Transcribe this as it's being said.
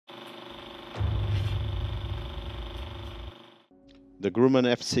The Grumman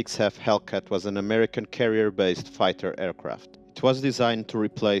F6F Hellcat was an American carrier-based fighter aircraft. It was designed to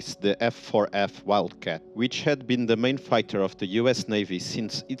replace the F4F Wildcat, which had been the main fighter of the US Navy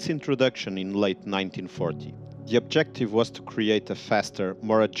since its introduction in late 1940. The objective was to create a faster,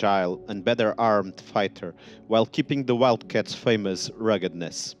 more agile, and better armed fighter, while keeping the Wildcat's famous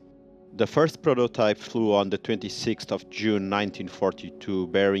ruggedness. The first prototype flew on the 26th of June 1942,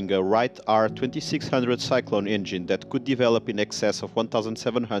 bearing a Wright R2600 Cyclone engine that could develop in excess of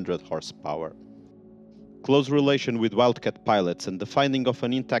 1,700 horsepower. Close relation with Wildcat pilots and the finding of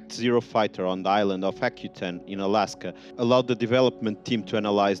an intact Zero fighter on the island of Attribution in Alaska allowed the development team to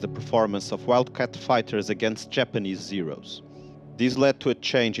analyze the performance of Wildcat fighters against Japanese Zeros. This led to a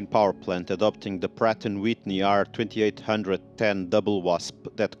change in powerplant, adopting the Pratt & Whitney R2810 Double Wasp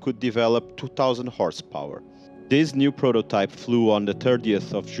that could develop 2,000 horsepower. This new prototype flew on the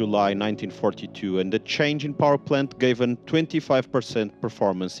 30th of July 1942, and the change in powerplant gave a 25%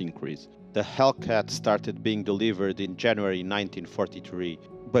 performance increase. The Hellcat started being delivered in January 1943,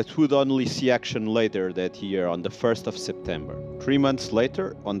 but would only see action later that year on the 1st of September. 3 months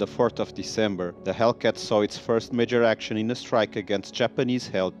later, on the 4th of December, the Hellcat saw its first major action in a strike against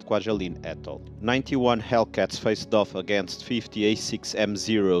Japanese-held Kwajalein Atoll. 91 Hellcats faced off against 50 A6M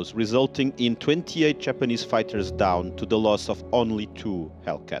Zeros, resulting in 28 Japanese fighters down to the loss of only 2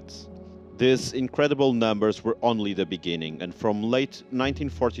 Hellcats. These incredible numbers were only the beginning, and from late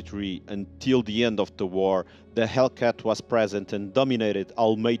 1943 until the end of the war, the Hellcat was present and dominated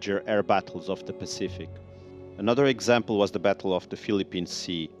all major air battles of the Pacific. Another example was the Battle of the Philippine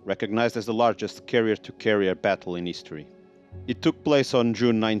Sea, recognized as the largest carrier-to-carrier battle in history. It took place on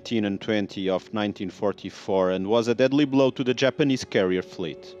June 19 and 20 of 1944 and was a deadly blow to the Japanese carrier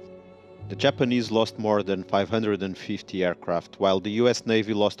fleet. The Japanese lost more than 550 aircraft, while the US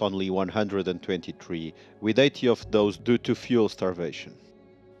Navy lost only 123, with 80 of those due to fuel starvation.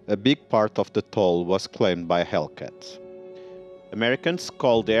 A big part of the toll was claimed by Hellcats. Americans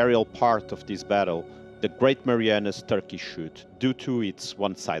called the aerial part of this battle the Great Marianas Turkey Shoot, due to its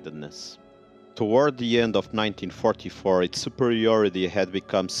one-sidedness. Toward the end of 1944, its superiority had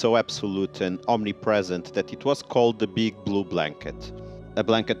become so absolute and omnipresent that it was called the Big Blue Blanket, a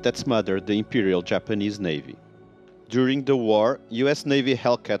blanket that smothered the Imperial Japanese Navy. During the war, US Navy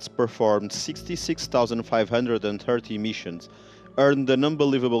Hellcats performed 66,530 missions, earned an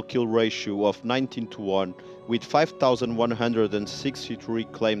unbelievable kill ratio of 19-1, with 5,163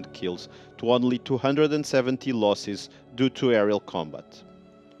 claimed kills to only 270 losses due to aerial combat.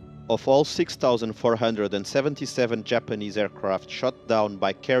 Of all 6,477 Japanese aircraft shot down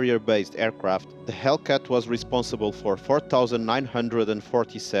by carrier-based aircraft, the Hellcat was responsible for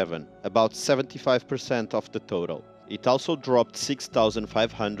 4,947, about 75% of the total. It also dropped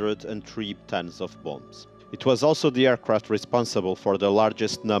 6,503 tons of bombs. It was also the aircraft responsible for the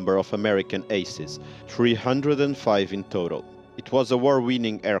largest number of American aces, 305 in total. It was a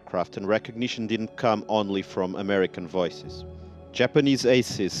war-winning aircraft, and recognition didn't come only from American voices. Japanese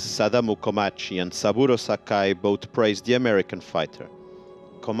aces Sadamu Komachi and Saburo Sakai both praised the American fighter.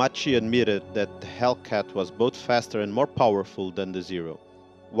 Komachi admitted that the Hellcat was both faster and more powerful than the Zero,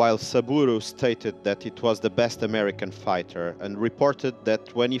 while Saburo stated that it was the best American fighter and reported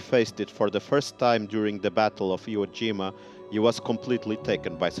that when he faced it for the first time during the Battle of Iwo Jima, he was completely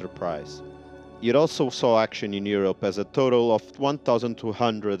taken by surprise. It also saw action in Europe, as a total of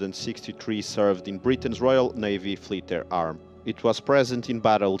 1,263 served in Britain's Royal Navy Fleet Air Arm. It was present in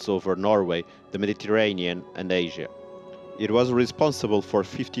battles over Norway, the Mediterranean, and Asia. It was responsible for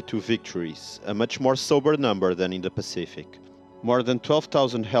 52 victories, a much more sober number than in the Pacific. More than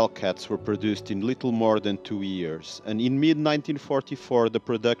 12,000 Hellcats were produced in little more than 2 years, and in mid-1944 the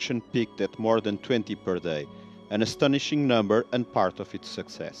production peaked at more than 20 per day, an astonishing number and part of its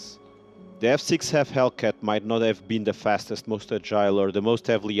success. The F6F Hellcat might not have been the fastest, most agile, or the most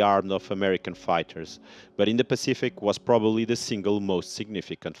heavily armed of American fighters, but in the Pacific was probably the single most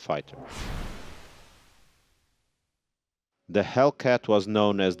significant fighter. The Hellcat was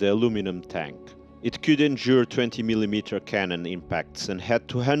known as the aluminum tank. It could endure 20mm cannon impacts and had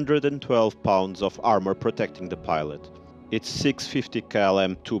 212 pounds of armor protecting the pilot. Its 650 cal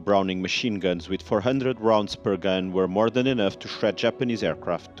M2 Browning machine guns with 400 rounds per gun were more than enough to shred Japanese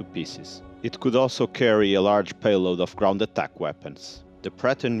aircraft to pieces. It could also carry a large payload of ground attack weapons. The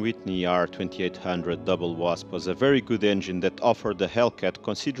Pratt & Whitney R2800 Double Wasp was a very good engine that offered the Hellcat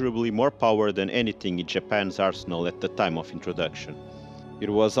considerably more power than anything in Japan's arsenal at the time of introduction.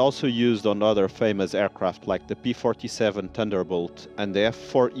 It was also used on other famous aircraft like the P-47 Thunderbolt and the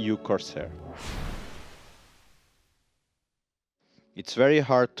F-4U Corsair. It's very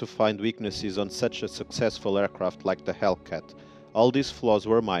hard to find weaknesses on such a successful aircraft like the Hellcat. all these flaws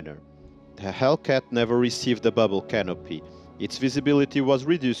were minor. The Hellcat never received a bubble canopy. Its visibility was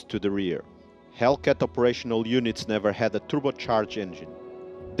reduced to the rear. Hellcat operational units never had a turbocharged engine.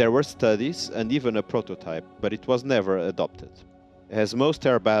 There were studies and even a prototype, but it was never adopted. As most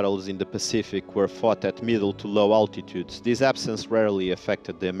air battles in the Pacific were fought at middle to low altitudes, this absence rarely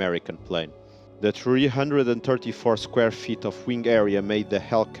affected the American plane. The 334 square feet of wing area made the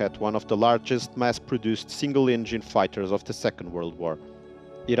Hellcat one of the largest mass-produced single-engine fighters of the Second World War.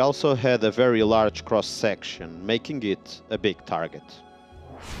 It also had a very large cross-section, making it a big target.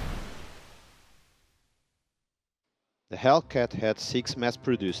 The Hellcat had 6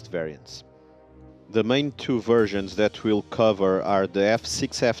 mass-produced variants. The main 2 versions that we'll cover are the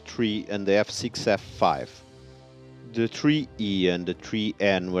F6F3 and the F6F5. The 3E and the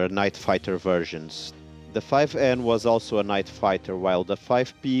 3N were night fighter versions. The 5N was also a night fighter, while the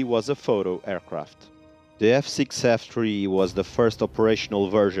 5P was a photo aircraft. The F6F3 was the first operational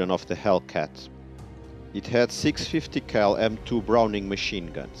version of the Hellcat. It had 650 cal M2 Browning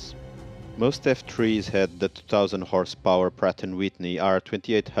machine guns. Most F3s had the 2000 horsepower Pratt & Whitney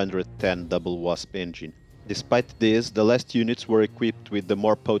R2810 double wasp engine. Despite this, the last units were equipped with the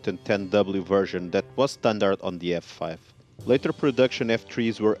more potent 10W version that was standard on the F5. Later production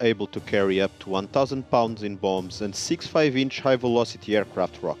F3s were able to carry up to 1000 pounds in bombs and 6 5-inch high-velocity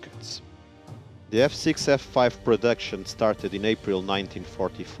aircraft rockets. The F6F5 production started in April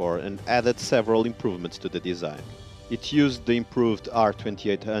 1944 and added several improvements to the design. It used the improved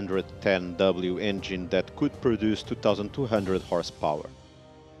R2810W engine that could produce 2200 horsepower.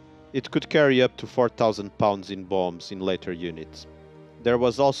 It could carry up to 4000 pounds in bombs in later units. There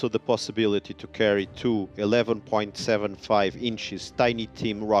was also the possibility to carry 2 11.75 inches Tiny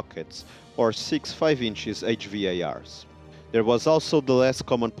Tim rockets or 6 5 inches HVARs. There was also the less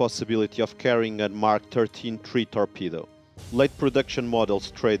common possibility of carrying a Mark 13 3 torpedo. Late production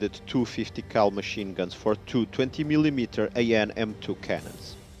models traded 2 50 cal machine guns for 2 20mm AN M2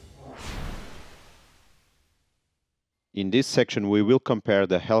 cannons. In this section we will compare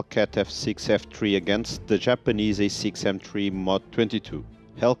the Hellcat F6F3 against the Japanese A6M3 Mod 22.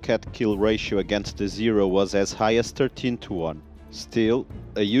 Hellcat kill ratio against the Zero was as high as 13:1. Still,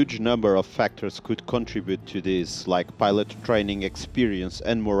 a huge number of factors could contribute to this, like pilot training experience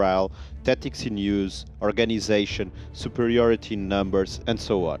and morale, tactics in use, organization, superiority in numbers, and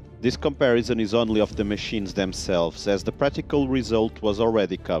so on. This comparison is only of the machines themselves, as the practical result was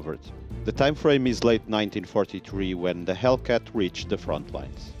already covered. The time frame is late 1943 when the Hellcat reached the front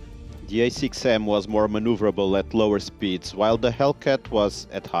lines. The A6M was more maneuverable at lower speeds, while the Hellcat was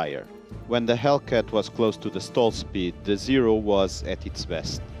at higher. When the Hellcat was close to the stall speed, the Zero was at its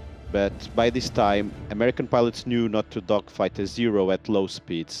best. But by this time, American pilots knew not to dogfight a Zero at low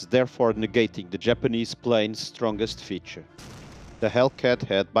speeds, therefore negating the Japanese plane's strongest feature. The Hellcat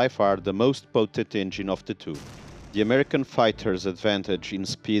had by far the most potent engine of the two. The American fighter's advantage in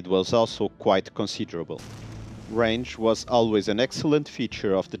speed was also quite considerable. Range was always an excellent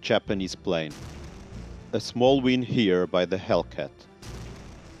feature of the Japanese plane. A small win here by the Hellcat.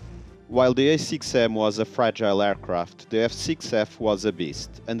 While the A6M was a fragile aircraft, the F6F was a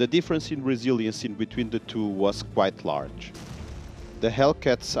beast, and the difference in resilience in between the two was quite large. The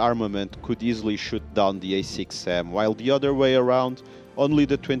Hellcat's armament could easily shoot down the A6M, while the other way around, only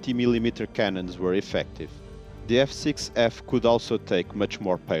the 20mm cannons were effective. The F6F could also take much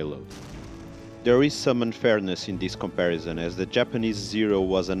more payload. There is some unfairness in this comparison, as the Japanese Zero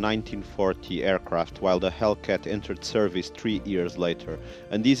was a 1940 aircraft while the Hellcat entered service 3 years later,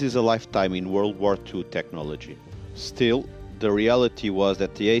 and this is a lifetime in World War II technology. Still, the reality was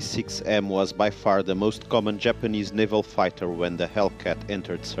that the A6M was by far the most common Japanese naval fighter when the Hellcat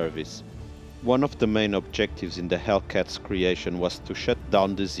entered service. One of the main objectives in the Hellcat's creation was to shut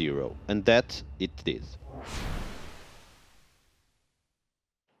down the Zero, and that it did.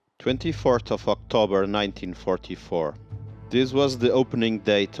 24th of October 1944. This was the opening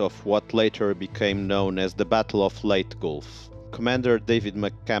date of what later became known as the Battle of Leyte Gulf. Commander David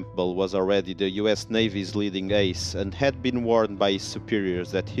McCampbell was already the US Navy's leading ace and had been warned by his superiors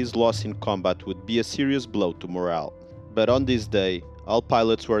that his loss in combat would be a serious blow to morale. But on this day, all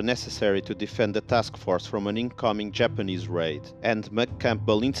pilots were necessary to defend the task force from an incoming Japanese raid, and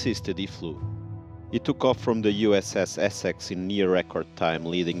McCampbell insisted he flew. He took off from the USS Essex in near record time,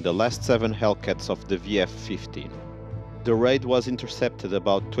 leading the last 7 Hellcats of the VF-15. The raid was intercepted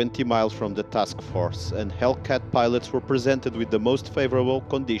about 20 miles from the task force, and Hellcat pilots were presented with the most favorable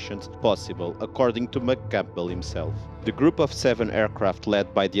conditions possible, according to McCampbell himself. The group of 7 aircraft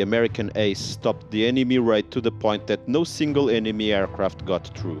led by the American Ace stopped the enemy raid to the point that no single enemy aircraft got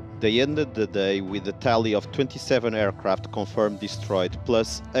through. They ended the day with a tally of 27 aircraft confirmed destroyed,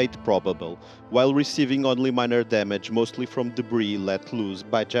 plus 8 probable, while receiving only minor damage, mostly from debris let loose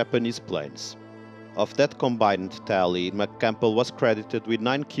by Japanese planes. Of that combined tally, McCampbell was credited with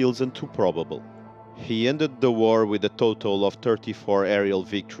 9 kills and 2 probable. He ended the war with a total of 34 aerial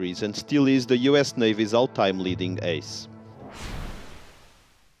victories and still is the US Navy's all-time leading ace.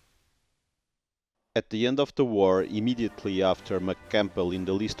 At the end of the war, immediately after McCampbell in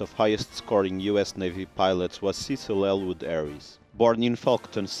the list of highest-scoring US Navy pilots was Cecil Elwood Harris. Born in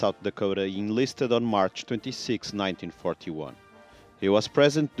Folkton, South Dakota, he enlisted on March 26, 1941. He was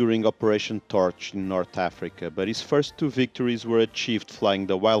present during Operation Torch in North Africa, but his first 2 victories were achieved flying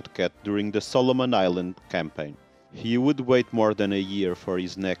the Wildcat during the Solomon Island campaign. He would wait more than a year for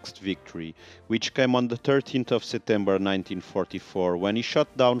his next victory, which came on the 13th of September 1944, when he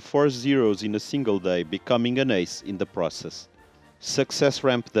shot down 4 Zeros in a single day, becoming an ace in the process. Success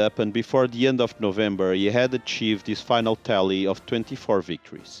ramped up, and before the end of November he had achieved his final tally of 24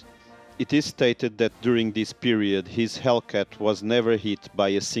 victories. It is stated that during this period his Hellcat was never hit by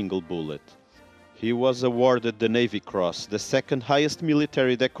a single bullet. He was awarded the Navy Cross, the second highest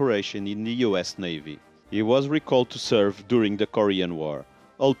military decoration in the US Navy. He was recalled to serve during the Korean War,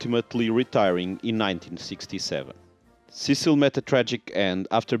 ultimately retiring in 1967. Cecil met a tragic end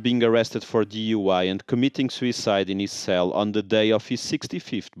after being arrested for DUI and committing suicide in his cell on the day of his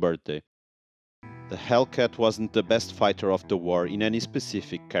 65th birthday. The Hellcat wasn't the best fighter of the war in any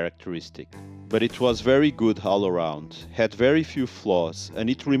specific characteristic, but it was very good all around, had very few flaws, and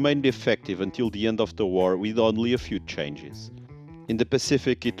it remained effective until the end of the war with only a few changes. In the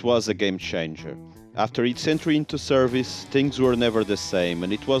Pacific it was a game changer. After its entry into service, things were never the same,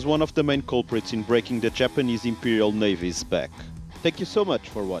 and it was one of the main culprits in breaking the Japanese Imperial Navy's back. Thank you so much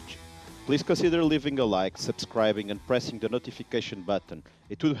for watching. Please consider leaving a like, subscribing and pressing the notification button.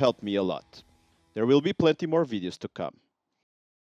 It would help me a lot. There will be plenty more videos to come.